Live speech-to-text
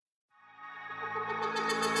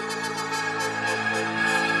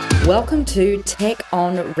Welcome to Tech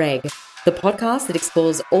on Reg, the podcast that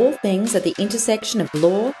explores all things at the intersection of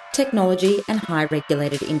law, technology, and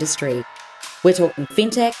high-regulated industry. We're talking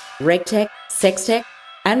fintech, regtech, sextech,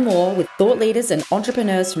 and more with thought leaders and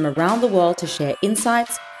entrepreneurs from around the world to share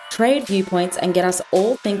insights, trade viewpoints, and get us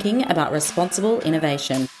all thinking about responsible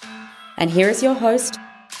innovation. And here is your host,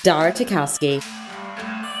 Dara Tukowski.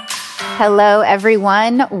 Hello,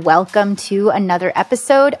 everyone. Welcome to another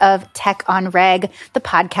episode of Tech on Reg, the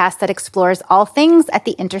podcast that explores all things at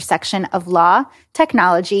the intersection of law,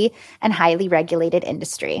 technology, and highly regulated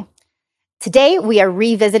industry. Today, we are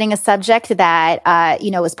revisiting a subject that,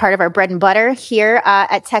 was part of our bread and butter here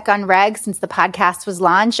at Tech on Reg since the podcast was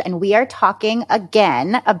launched, and we are talking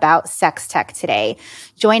again about sex tech today.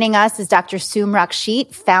 Joining us is Dr. Soom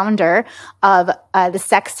Rakshit, founder of the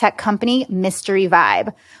sex tech company Mystery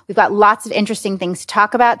Vibe. We've got lots of interesting things to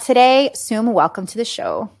talk about today. Soom, welcome to the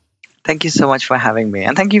show. Thank you so much for having me,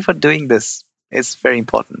 and thank you for doing this. It's very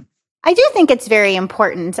important. I do think it's very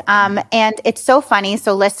important. And it's so funny.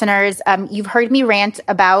 So listeners, you've heard me rant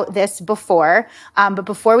about this before. But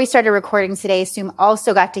before we started recording today, Soom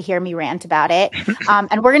also got to hear me rant about it.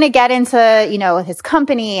 And we're going to get into, his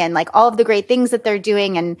company and like all of the great things that they're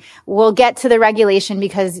doing. And we'll get to the regulation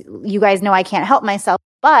because you guys know I can't help myself.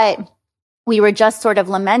 But we were just sort of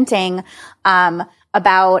lamenting,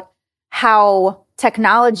 about how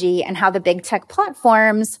technology and how the big tech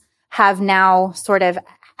platforms have now sort of,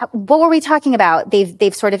 what were we talking about?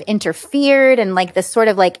 They've sort of interfered and like this sort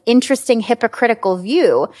of like interesting hypocritical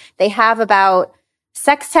view they have about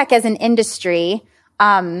sex tech as an industry,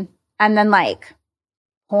 and then like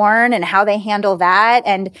porn and how they handle that.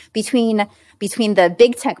 And between the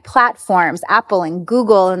big tech platforms, Apple and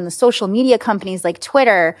Google and the social media companies like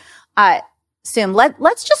Twitter, Soom,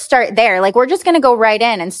 let's just start there. Like we're just going to go right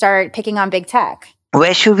in and start picking on big tech.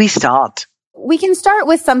 Where should we start? We can start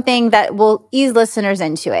with something that will ease listeners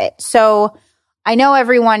into it. So I know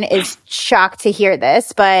everyone is shocked to hear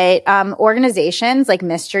this, but organizations like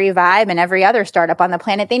Mystery Vibe and every other startup on the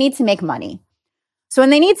planet, they need to make money. So when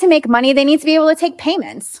they need to make money, they need to be able to take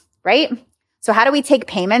payments, right? So how do we take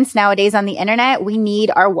payments nowadays on the internet? We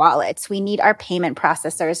need our wallets. We need our payment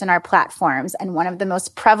processors and our platforms. And one of the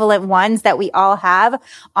most prevalent ones that we all have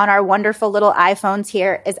on our wonderful little iPhones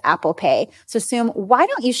here is Apple Pay. So Soom, why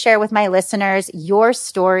don't you share with my listeners your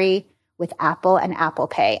story with Apple and Apple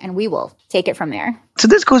Pay, and we will take it from there. So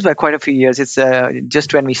this goes back quite a few years. It's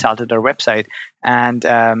just when we started our website. And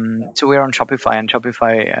so we're on Shopify, and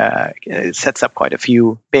Shopify sets up quite a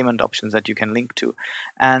few payment options that you can link to.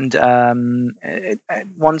 And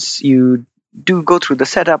once you do go through the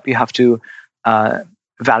setup, you have to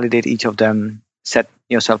validate each of them, set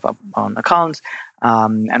yourself up on accounts,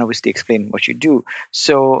 and obviously explain what you do.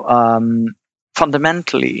 So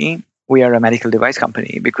fundamentally, we are a medical device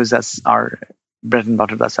company because that's our bread and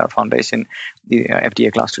butter, that's our foundation, the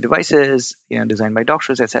FDA Class 2 devices, designed by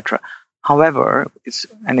doctors, etc. However, it's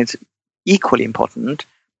equally important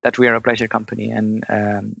that we are a pleasure company. And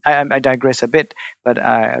I digress a bit, but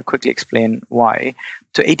I'll quickly explain why.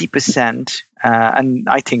 So 80%, and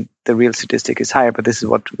I think the real statistic is higher, but this is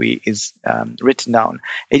what is written down.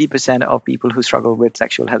 80% of people who struggle with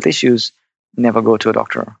sexual health issues never go to a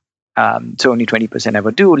doctor. So only 20%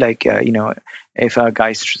 ever do. Like, if a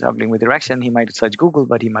guy's struggling with erection, he might search Google,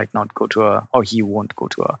 but he might not go to he won't go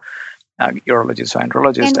to a urologist or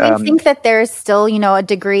andrologist. And we think that there's still, a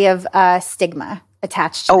degree of stigma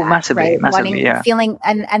attached to that. Massively, right? massively, yeah. Feeling,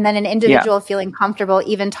 and then an individual feeling comfortable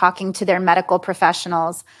even talking to their medical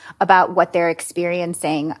professionals about what they're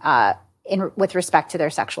experiencing with respect to their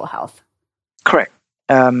sexual health. Correct.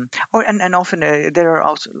 And often there are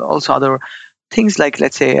also other things like,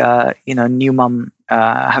 let's say, new mom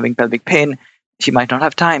having pelvic pain. She might not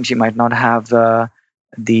have time. She might not have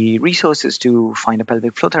the resources to find a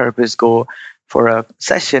pelvic floor therapist, go for a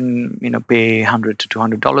session, pay $100 to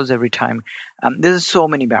 $200 every time. There's so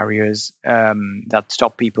many barriers that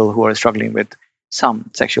stop people who are struggling with some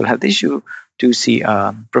sexual health issue to see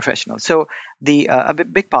a professional. So a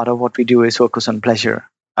big part of what we do is focus on pleasure,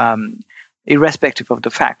 irrespective of the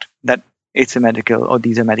fact that these are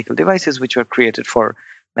medical devices which were created for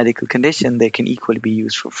medical condition. They can equally be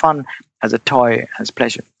used for fun, as a toy, as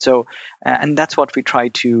pleasure. So, and that's what we try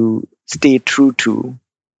to stay true to,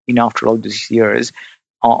 after all these years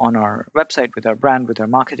on our website, with our brand, with our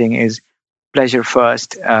marketing, is pleasure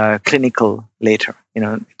first, clinical later.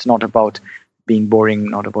 It's not about being boring,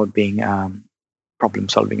 not about being problem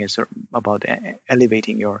solving. It's about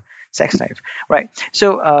elevating your sex life, right?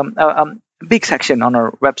 So, a big section on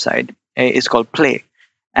our website is called Play,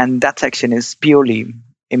 and that section is purely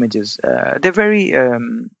images. They're very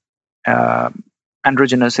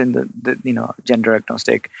androgynous in the gender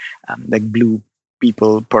agnostic, like blue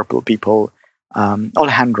people, purple people, all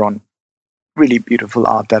hand drawn, really beautiful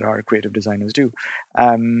art that our creative designers do.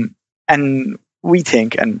 And we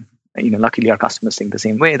think, and luckily our customers think the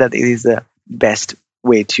same way, that it is the best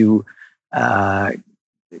way to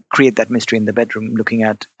create that mystery in the bedroom, looking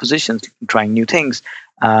at positions, trying new things.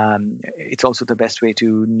 It's also the best way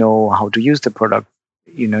to know how to use the product,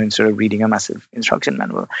 instead of reading a massive instruction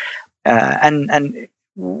manual. And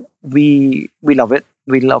we love it.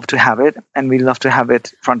 We love to have it, and we love to have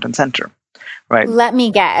it front and center, right? Let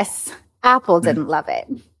me guess. Apple didn't love it.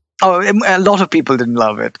 Oh, a lot of people didn't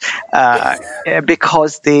love it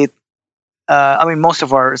because most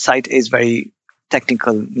of our site is very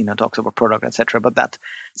technical, talks about product, etc. But that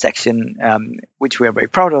section, which we are very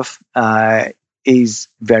proud of, is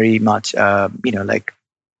very much, like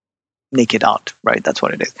naked art, right? That's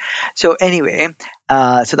what it is. So anyway,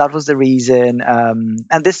 so that was the reason,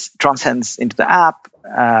 and this transcends into the app,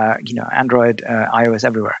 Android, iOS,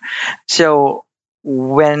 everywhere. So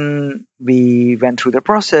when we went through the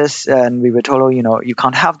process and we were told, you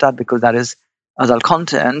can't have that because that is adult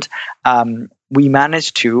content, we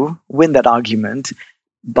managed to win that argument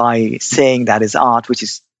by saying that is art, which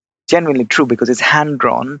is genuinely true because it's hand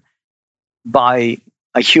drawn by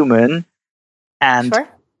a human, and Sure.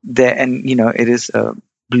 it is a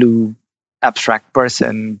blue abstract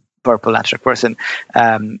person, purple abstract person,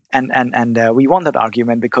 and we won that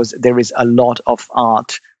argument because there is a lot of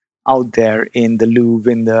art out there in the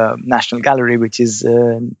Louvre, in the National Gallery, which is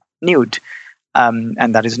nude,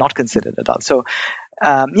 and that is not considered adult. So,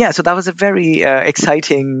 so that was a very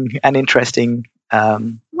exciting and interesting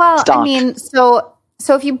start. I mean, so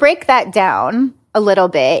if you break that down a little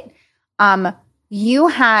bit, you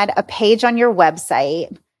had a page on your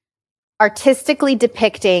website artistically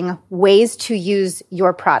depicting ways to use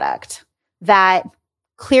your product that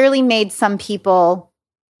clearly made some people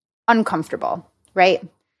uncomfortable, right?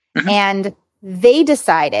 Mm-hmm. And they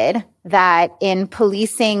decided that in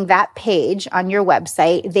policing that page on your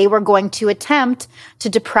website, they were going to attempt to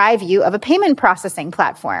deprive you of a payment processing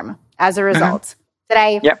platform as a result.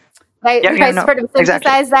 Mm-hmm. Did I sort of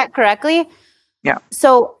synthesize that correctly? Yeah.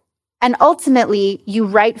 So, and ultimately, you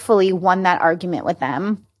rightfully won that argument with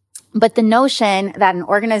them. But the notion that an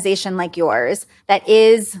organization like yours that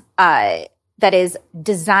is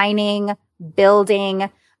designing, building,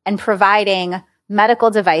 and providing medical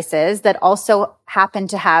devices that also happen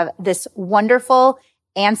to have this wonderful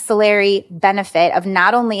ancillary benefit of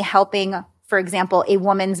not only helping, for example, a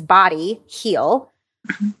woman's body heal,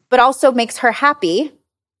 but also makes her happy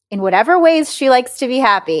in whatever ways she likes to be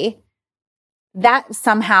happy, that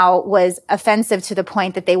somehow was offensive to the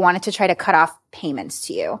point that they wanted to try to cut off payments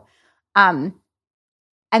to you. And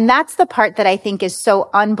that's the part that I think is so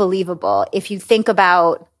unbelievable. If you think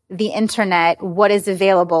about the internet, what is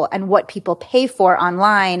available and what people pay for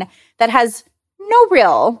online that has no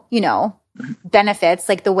real, benefits,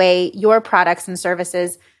 like the way your products and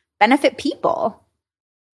services benefit people.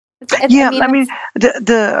 I'm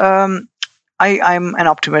an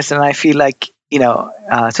optimist, and I feel like,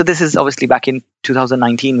 so this is obviously back in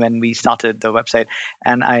 2019 when we started the website,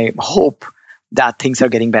 and I hope that things are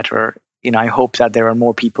getting better. I hope that there are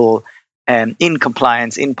more people in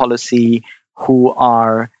compliance, in policy, who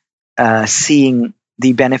are seeing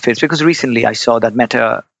the benefits. Because recently I saw that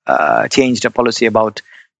Meta changed a policy about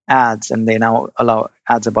ads, and they now allow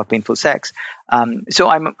ads about painful sex. So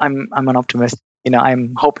I'm an optimist.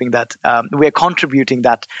 I'm hoping that we're contributing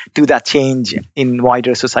to that change in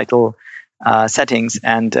wider societal settings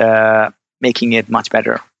and making it much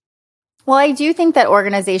better. Well, I do think that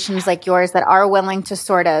organizations like yours that are willing to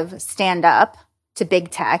sort of stand up to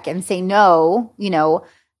big tech and say, no,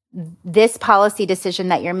 this policy decision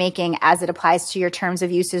that you're making as it applies to your terms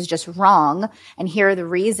of use is just wrong, and here are the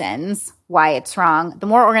reasons why it's wrong. The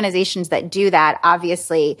more organizations that do that,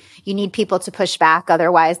 obviously, you need people to push back.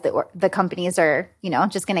 Otherwise, the companies are,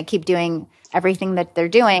 just going to keep doing everything that they're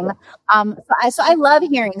doing. So I love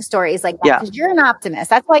hearing stories like that because you're an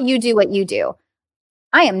optimist. That's why you do what you do.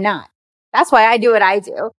 I am not. That's why I do what I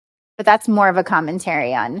do. But that's more of a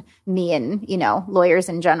commentary on me and, lawyers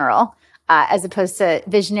in general. As opposed to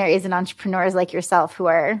visionaries and entrepreneurs like yourself who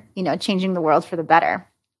are, changing the world for the better.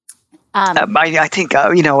 I think,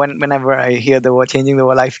 whenever I hear the word changing the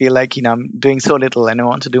world, I feel like, I'm doing so little and I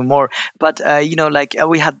want to do more. But,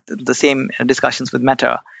 we had the same discussions with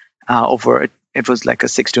Meta over, it was like a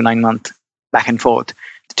 6 to 9 month back and forth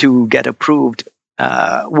to get approved,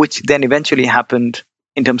 which then eventually happened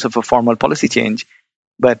in terms of a formal policy change.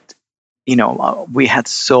 But, we had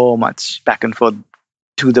so much back and forth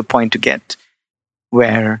to the point to get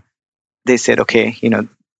where they said, okay,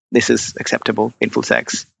 this is acceptable, painful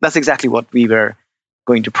sex. That's exactly what we were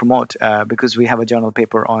going to promote because we have a journal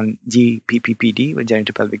paper on GPPPD, with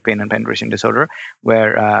genitopelvic pain and penetration disorder,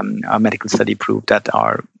 where a medical study proved that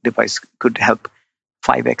our device could help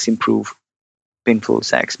 5x improve painful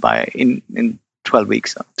sex in 12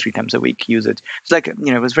 weeks, 3 times a week usage. It's like,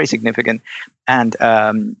 it was very significant. And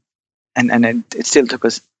it still took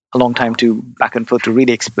us a long time to back and forth to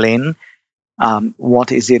really explain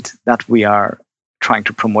what is it that we are trying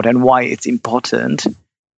to promote and why it's important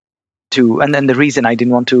to. And then the reason I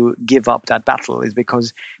didn't want to give up that battle is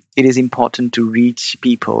because it is important to reach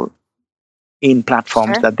people in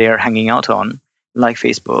platforms that they're hanging out on, like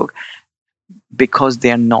Facebook, because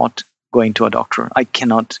they're not going to a doctor. I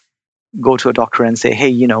cannot go to a doctor and say,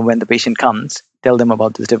 hey, when the patient comes, tell them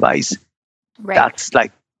about this device. Right. That's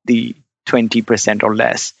like the 20% or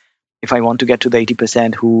less. If I want to get to the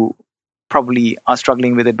 80% who probably are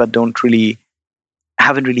struggling with it, but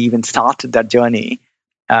haven't really even started that journey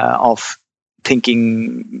of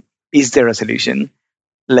thinking, is there a solution,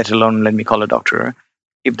 let alone let me call a doctor.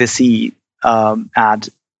 If they see ad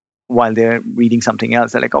while they're reading something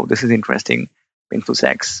else, they're like, oh, this is interesting, painful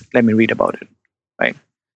sex, let me read about it, right?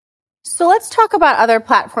 So let's talk about other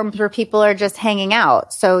platforms where people are just hanging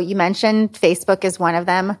out. So you mentioned Facebook is one of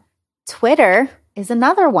them. Twitter is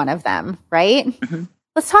another one of them, right? Mm-hmm.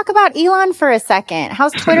 Let's talk about Elon for a second.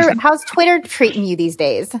 How's Twitter treating you these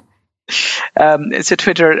days? So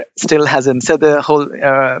Twitter still hasn't. So the whole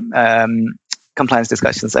compliance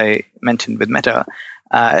discussions I mentioned with Meta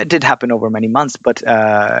did happen over many months, but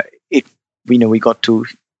we got to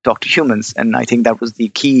talk to humans, and I think that was the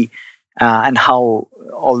key. And how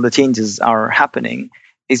all the changes are happening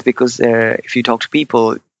is because if you talk to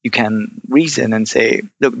people, you can reason and say,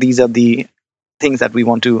 look, these are the things that we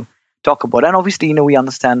want to talk about. And obviously, we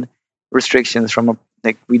understand restrictions from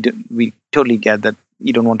we totally get that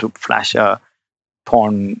you don't want to flash a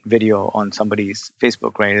porn video on somebody's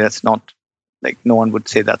Facebook, right? That's not no one would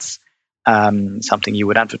say that's something you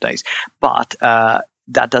would advertise. But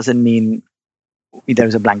that doesn't mean there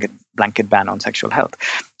is a blanket ban on sexual health.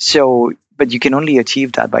 So, but you can only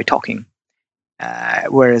achieve that by talking.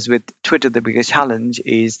 Whereas with Twitter, the biggest challenge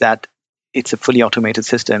is that it's a fully automated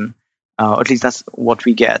system. At least that's what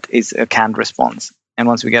we get, is a canned response. And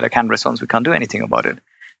once we get a canned response, we can't do anything about it.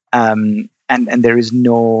 And there is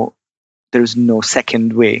no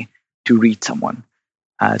second way to reach someone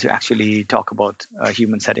to actually talk about a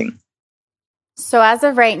human setting. So as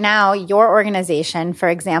of right now, your organization, for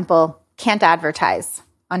example, can't advertise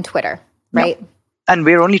on Twitter, right? No. And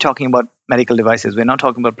we're only talking about medical devices. We're not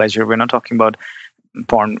talking about pleasure. We're not talking about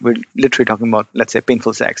porn. We're literally talking about, let's say,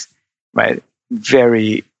 painful sex, right?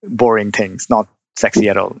 Very boring things, not sexy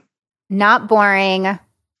at all. Not boring,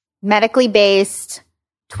 medically based.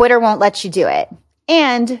 Twitter won't let you do it.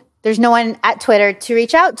 And there's no one at Twitter to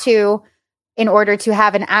reach out to in order to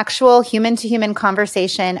have an actual human-to-human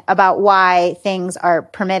conversation about why things are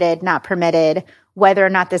permitted, not permitted, whether or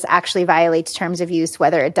not this actually violates terms of use,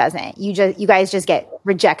 whether it doesn't. You guys just get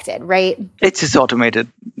rejected, right? It's just automated.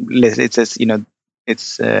 It's just,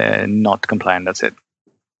 it's not compliant. That's it.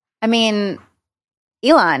 I mean,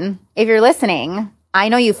 Elon, if you're listening, I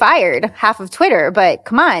know you fired half of Twitter, but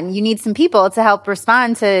come on, you need some people to help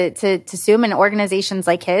respond to Zoom and organizations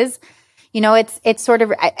like his. It's sort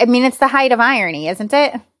of, it's the height of irony, isn't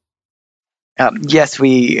it? Yes,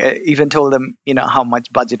 we even told them, how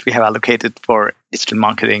much budget we have allocated for digital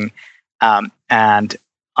marketing. And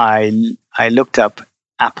I looked up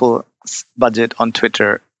Apple's budget on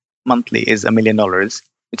Twitter monthly is $1 million.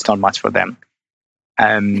 It's not much for them.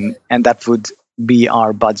 And that would be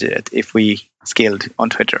our budget if we scaled on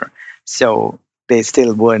Twitter. So they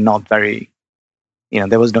still were not very,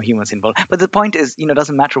 there was no humans involved. But the point is, it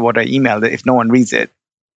doesn't matter what I emailed. If no one reads it,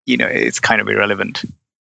 it's kind of irrelevant.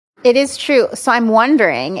 It is true. So I'm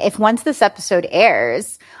wondering if once this episode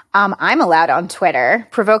airs, I'm allowed on Twitter.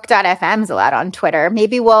 Provoke.fm is allowed on Twitter.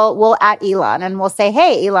 Maybe we'll at Elon and we'll say,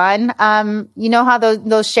 hey, Elon, you know how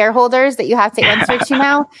those shareholders that you have to answer to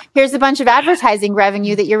now? Here's a bunch of advertising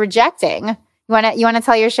revenue that you're rejecting. You want to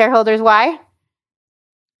tell your shareholders why?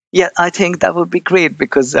 Yeah, I think that would be great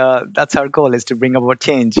because that's our goal, is to bring about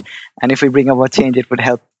change. And if we bring about change, it would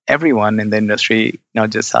help everyone in the industry, not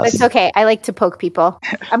just us. It's okay. I like to poke people.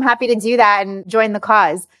 I'm happy to do that and join the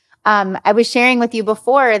cause. I was sharing with you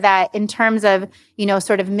before that in terms of,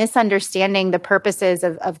 sort of misunderstanding the purposes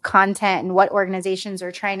of content and what organizations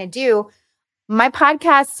are trying to do, my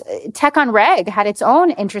podcast, Tech on Reg, had its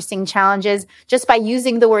own interesting challenges just by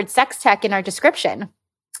using the word sex tech in our description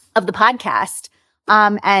of the podcast.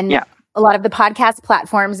 a lot of the podcast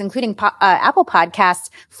platforms, including Apple Podcasts,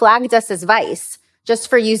 flagged us as vice just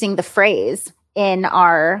for using the phrase in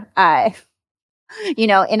our,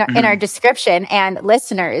 in our description. And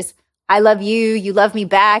listeners, I love you. You love me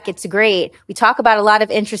back. It's great. We talk about a lot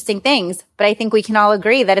of interesting things, but I think we can all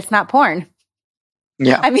agree that it's not porn.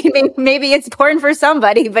 Yeah. I mean, maybe it's porn for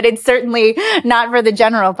somebody, but it's certainly not for the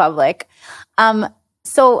general public.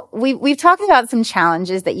 So we've talked about some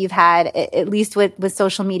challenges that you've had, at least with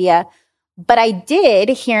social media. But I did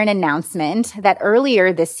hear an announcement that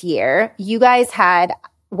earlier this year, you guys had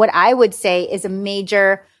what I would say is a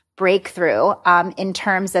major breakthrough in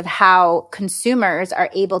terms of how consumers are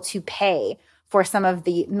able to pay for some of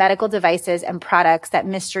the medical devices and products that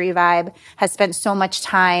Mystery Vibe has spent so much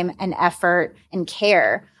time and effort and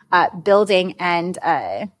care building and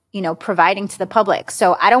providing to the public.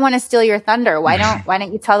 So I don't want to steal your thunder. Why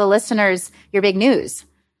don't you tell the listeners your big news?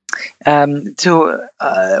 So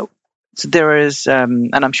there is,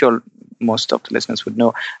 and I'm sure most of the listeners would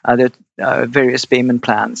know, there are various payment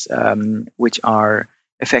plans which are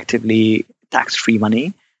effectively tax-free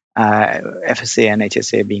money, FSA and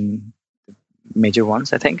HSA being major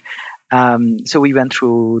ones, I think. So we went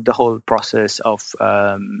through the whole process of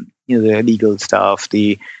the legal stuff,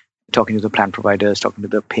 the talking to the plan providers, talking to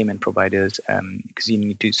the payment providers, because you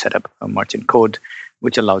need to set up a merchant code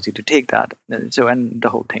which allows you to take that. So, and the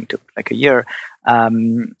whole thing took like a year.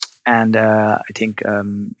 And I think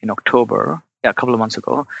in October, a couple of months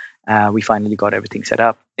ago, we finally got everything set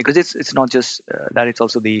up. Because it's not just that, it's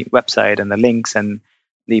also the website and the links and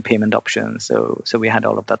the payment options. So we had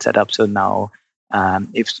all of that set up. So now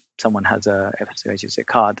if someone has a FSA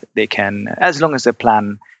card, they can, as long as the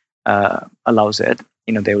plan allows it,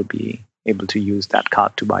 they will be able to use that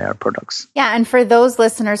card to buy our products. Yeah. And for those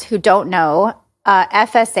listeners who don't know,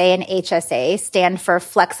 FSA and HSA stand for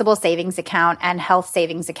Flexible Savings Account and Health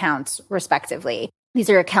Savings Accounts, respectively. These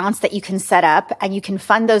are accounts that you can set up and you can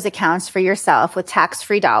fund those accounts for yourself with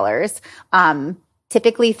tax-free dollars,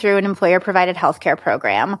 typically through an employer-provided healthcare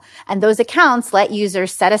program. And those accounts let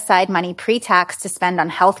users set aside money pre-tax to spend on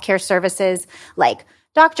healthcare services like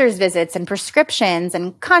doctor's visits and prescriptions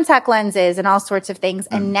and contact lenses and all sorts of things.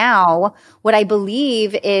 And now what I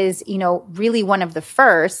believe is, really one of the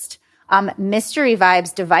first, Mystery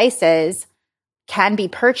Vibe's devices can be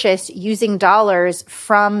purchased using dollars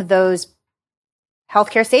from those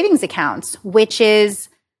healthcare savings accounts, which is,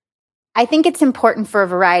 I think it's important for a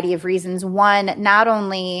variety of reasons. One, not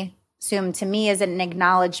only assumed to me as an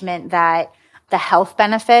acknowledgement that the health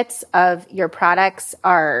benefits of your products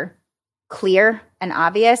are clear and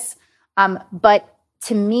obvious, but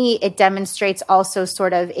to me, it demonstrates also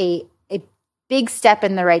sort of a big step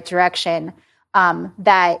in the right direction,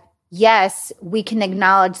 that yes, we can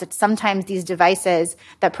acknowledge that sometimes these devices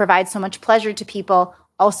that provide so much pleasure to people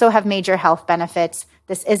also have major health benefits.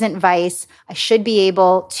 This isn't vice. I should be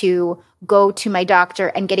able to go to my doctor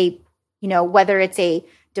and get whether it's a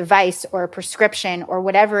device or a prescription or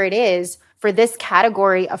whatever it is for this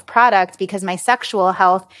category of product, because my sexual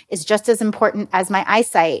health is just as important as my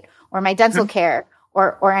eyesight or my dental care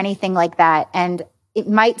or anything like that. And it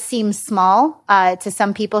might seem small to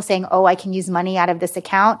some people saying, oh, I can use money out of this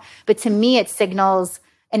account. But to me, it signals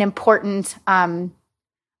an important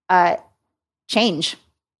change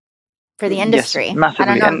for the industry. Yes,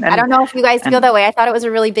 massively. I don't know if you guys feel that way. I thought it was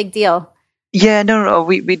a really big deal. Yeah, no,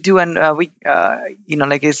 we do. And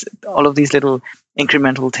it's all of these little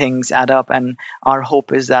incremental things add up. And our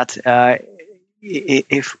hope is that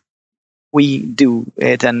if we do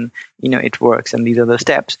it and, it works and these are the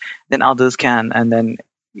steps, then others can. And then,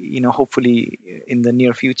 hopefully in the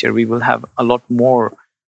near future, we will have a lot more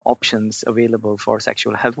options available for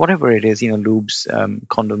sexual health, whatever it is, lubes,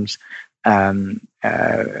 condoms,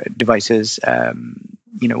 devices,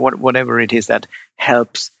 whatever it is that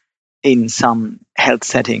helps in some health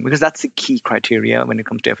setting, because that's the key criteria when it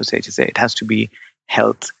comes to FSA. It has to be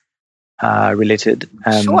health related.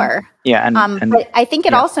 Sure. Yeah. But I think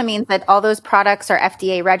it also means that all those products are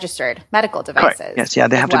FDA registered medical devices. Correct. Yes. Yeah.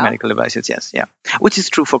 They have to be medical devices. Yes. Yeah. Which is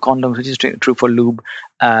true for condoms, which is true for lube.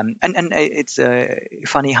 And it's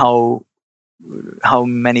funny how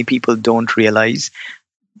many people don't realize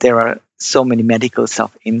there are so many medical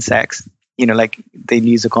stuff in sex. Like they'll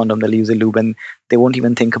use a condom, they'll use a lube, and they won't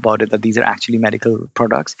even think about it that these are actually medical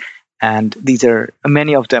products. And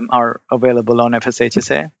many of them are available on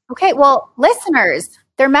FSHSA. Okay, well, listeners,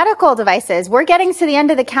 They're medical devices. We're getting to the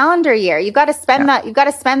end of the calendar year. You've got to spend that. You've got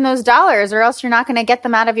to spend those dollars, or else you're not going to get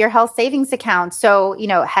them out of your health savings account. So,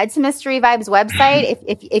 head to Mystery Vibes website.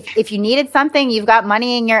 If you needed something, you've got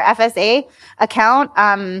money in your FSA account.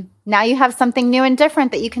 Now you have something new and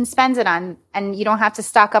different that you can spend it on, and you don't have to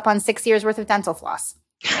stock up on 6 years worth of dental floss.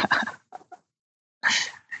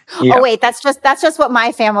 Yeah. Oh wait, that's just what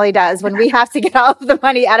my family does when we have to get all of the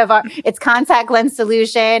money out of it's contact lens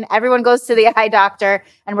solution. Everyone goes to the eye doctor,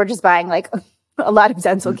 and we're just buying like a lot of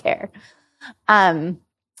dental care.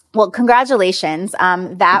 Well, congratulations.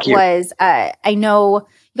 That was I know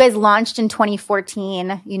you guys launched in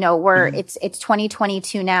 2014. It's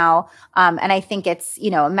 2022 now, and I think it's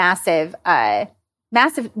a massive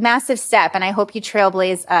step. And I hope you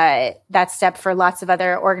trailblaze that step for lots of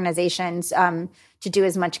other organizations to do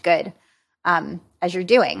as much good as you're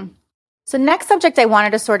doing. So next subject I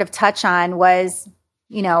wanted to sort of touch on was,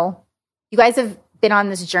 you guys have been on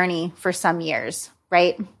this journey for some years,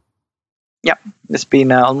 right? Yeah, it's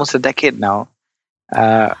been almost a decade now.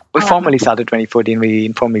 We formally started 2014. We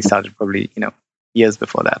informally started probably, years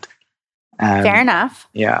before that. Fair enough.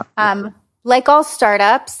 Yeah. Like all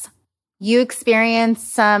startups, you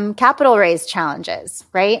experienced some capital raise challenges,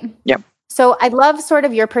 right? Yep. So I'd love sort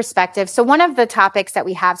of your perspective. So one of the topics that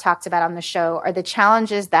we have talked about on the show are the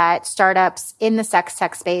challenges that startups in the sex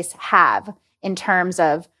tech space have in terms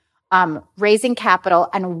of raising capital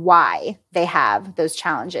and why they have those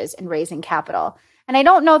challenges in raising capital. And I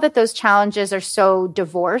don't know that those challenges are so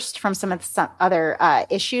divorced from some of the other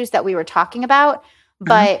issues that we were talking about,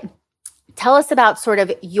 but tell us about sort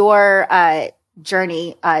of your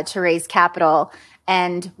journey to raise capital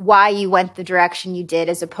and why you went the direction you did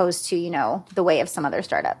as opposed to, the way of some other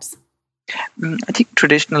startups. I think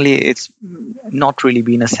traditionally it's not really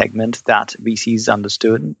been a segment that VCs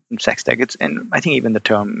understood in sex tech. And I think even the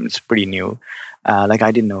term is pretty new. Like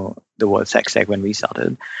I didn't know the word sex tech when we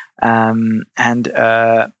started. So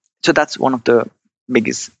that's one of the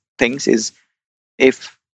biggest things is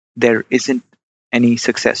if there isn't any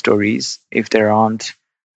success stories, if there aren't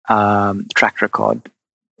track record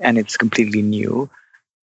and it's completely new,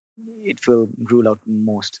 it will rule out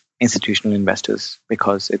most institutional investors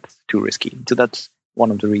because it's too risky. So that's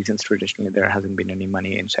one of the reasons traditionally there hasn't been any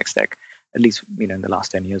money in sex tech, at least in the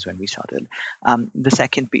last 10 years when we started. The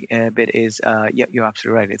second bit is, you're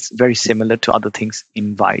absolutely right. It's very similar to other things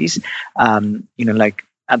in Vice, like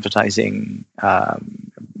advertising,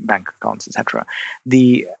 bank accounts, etc.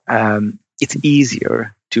 It's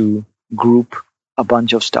easier to group a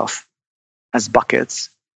bunch of stuff as buckets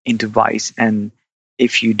into Vice, and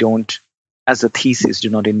if you don't, as a thesis, do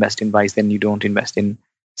not invest in Vice, then you don't invest in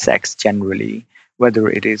sex generally, whether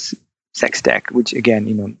it is sex tech, which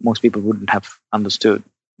again, most people wouldn't have understood,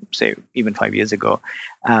 say, even 5 years ago.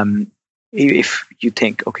 If you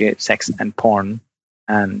think, okay, sex and porn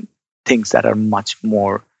and things that are much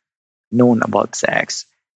more known about sex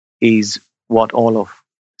is what all of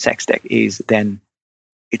sex tech is, then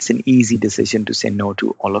it's an easy decision to say no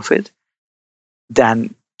to all of it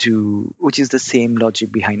which is the same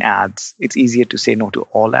logic behind ads. It's easier to say no to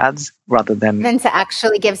all ads rather than to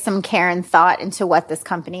actually give some care and thought into what this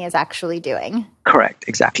company is actually doing. Correct,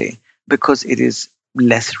 exactly. Because it is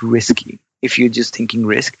less risky. If you're just thinking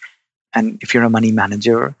risk, and if you're a money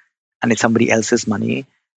manager and it's somebody else's money,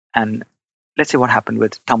 and let's say what happened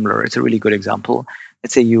with Tumblr, it's a really good example.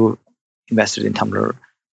 Let's say you invested in Tumblr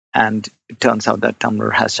and it turns out that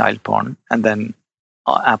Tumblr has child porn, and then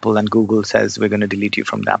Apple and Google says we're going to delete you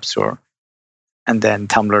from the App Store, and then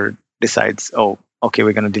Tumblr decides, oh, okay,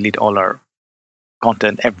 we're going to delete all our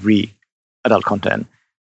content, every adult content,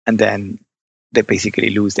 and then they basically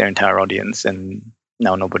lose their entire audience, and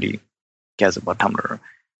now nobody cares about Tumblr.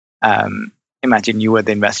 Imagine you were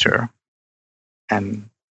the investor, and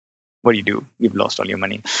what do? You've lost all your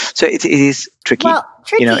money. So it is tricky. Well,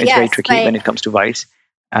 tricky, it's yes, very tricky when it comes to Vice.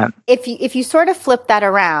 If you sort of flip that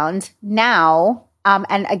around now.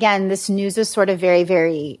 And again, this news is sort of very,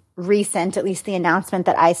 very recent, at least the announcement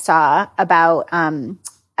that I saw about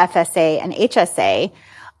FSA and HSA.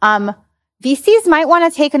 VCs might want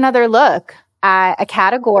to take another look at a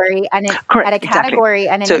category and category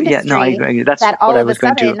and an industry I agree. That's that all what of a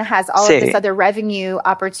sudden has all of this other revenue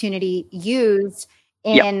opportunity used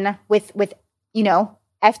in with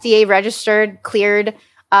FDA registered, cleared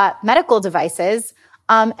medical devices.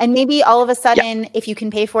 And maybe all of a sudden, if you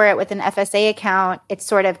can pay for it with an FSA account, it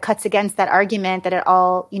sort of cuts against that argument that it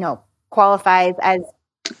all, qualifies as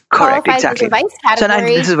correct, exactly. As a device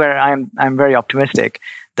category. So this is where I'm very optimistic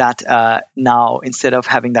that now instead of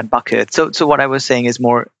having that bucket, so what I was saying is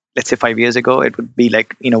more, let's say 5 years ago, it would be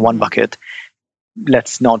like one bucket.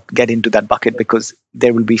 let's not get into that bucket, because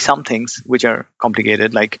there will be some things which are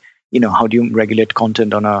complicated, like, how do you regulate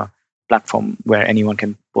content on a platform where anyone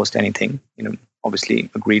can post anything? Obviously,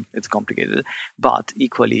 agreed, it's complicated. But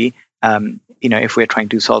equally, if we're trying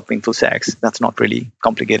to solve painful sex, that's not really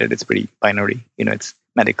complicated. It's pretty binary. It's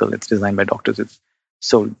medical. It's designed by doctors. It's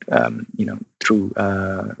sold, through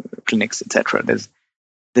clinics, etc.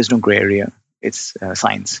 There's no gray area. It's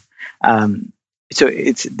science. So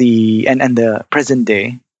it's the present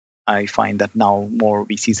day. I find that now more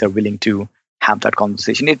VCs are willing to have that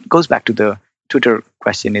conversation. It goes back to the Twitter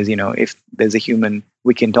question: is if there's a human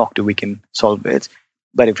we can talk to, we can solve it.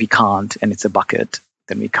 But if we can't, and it's a bucket,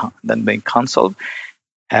 then we can't solve.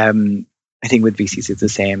 I think with VCs it's the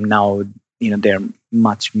same. Now they're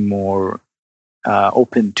much more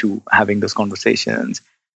open to having those conversations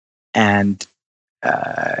and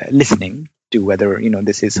listening to whether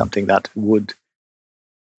this is something that would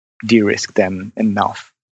de-risk them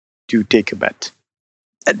enough to take a bet.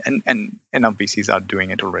 And enough VCs are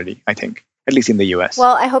doing it already, I think, at least in the US.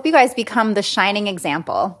 Well, I hope you guys become the shining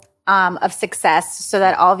example of success, so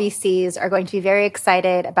that all VCs are going to be very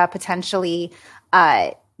excited about potentially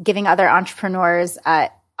giving other entrepreneurs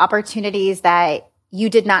opportunities that you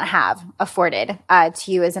did not have afforded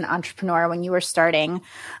to you as an entrepreneur when you were starting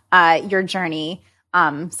your journey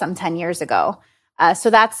some 10 years ago.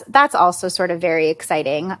 So that's also sort of very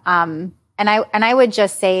exciting. And I would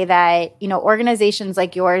just say that, organizations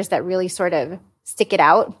like yours that really sort of stick it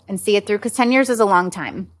out and see it through, because 10 years is a long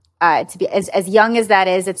time. To be as young as that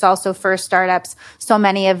is, it's also for startups. So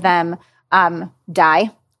many of them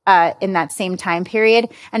die in that same time period,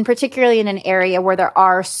 and particularly in an area where there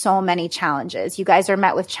are so many challenges. You guys are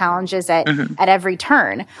met with challenges at every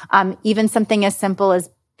turn, even something as simple as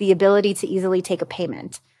the ability to easily take a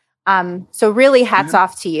payment. So really hats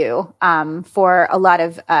off to you for a lot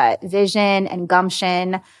of vision and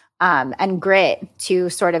gumption and grit to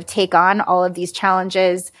sort of take on all of these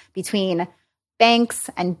challenges between banks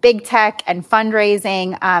and big tech and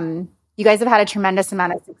fundraising. You guys have had a tremendous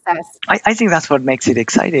amount of success. I think that's what makes it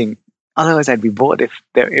exciting. Otherwise, I'd be bored if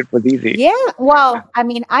it was easy. Yeah, well,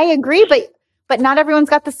 I agree, but not everyone's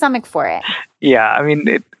got the stomach for it. Yeah,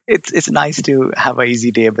 it's nice to have an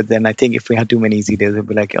easy day, but then I think if we had too many easy days, we'd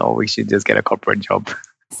be like, oh, we should just get a corporate job.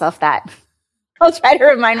 I'll try to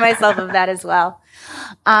remind myself of that as well.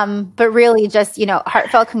 But really just,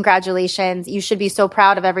 heartfelt congratulations. You should be so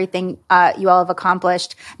proud of everything you all have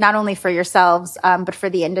accomplished, not only for yourselves, but for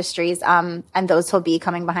the industries and those who'll be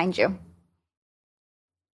coming behind you.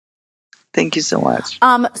 Thank you so much.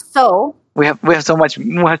 So we have so much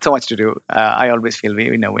to do. I always feel we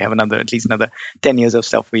have at least another 10 years of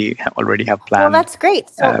stuff we already have planned. Well, that's great.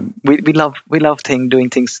 So, we love doing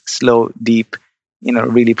things slow, deep,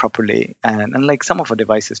 really properly. And like some of our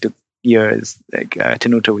devices took years, like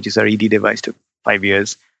Tenuto, which is our ED device, took 5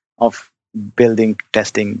 years of building,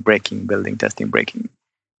 testing, breaking, building, testing, breaking.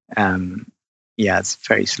 Yeah, it's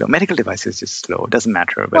very slow. Medical devices just slow. It doesn't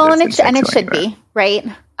matter. Well, and it should be, right?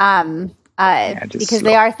 Because slow.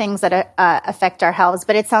 They are things that affect our health.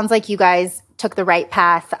 But it sounds like you guys took the right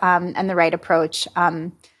path and the right approach.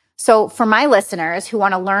 So for my listeners who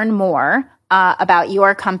want to learn more about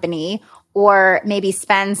your company, or maybe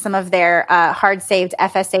spend some of their hard-saved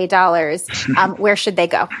FSA dollars, where should they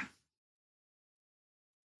go?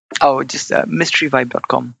 Oh, just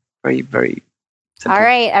mysteryvibe.com. Very, very simple. All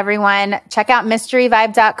right, everyone. Check out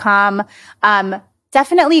mysteryvibe.com.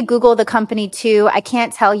 Definitely Google the company too. I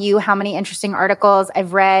can't tell you how many interesting articles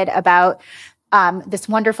I've read about this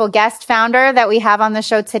wonderful guest founder that we have on the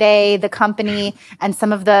show today, the company, and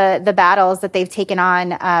some of the battles that they've taken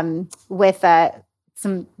on with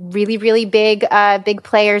some really, really big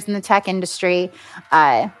players in the tech industry.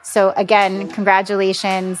 So again,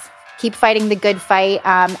 congratulations. Keep fighting the good fight.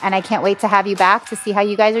 And I can't wait to have you back to see how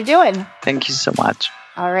you guys are doing. Thank you so much.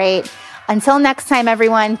 All right. Until next time,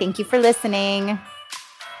 everyone, thank you for listening.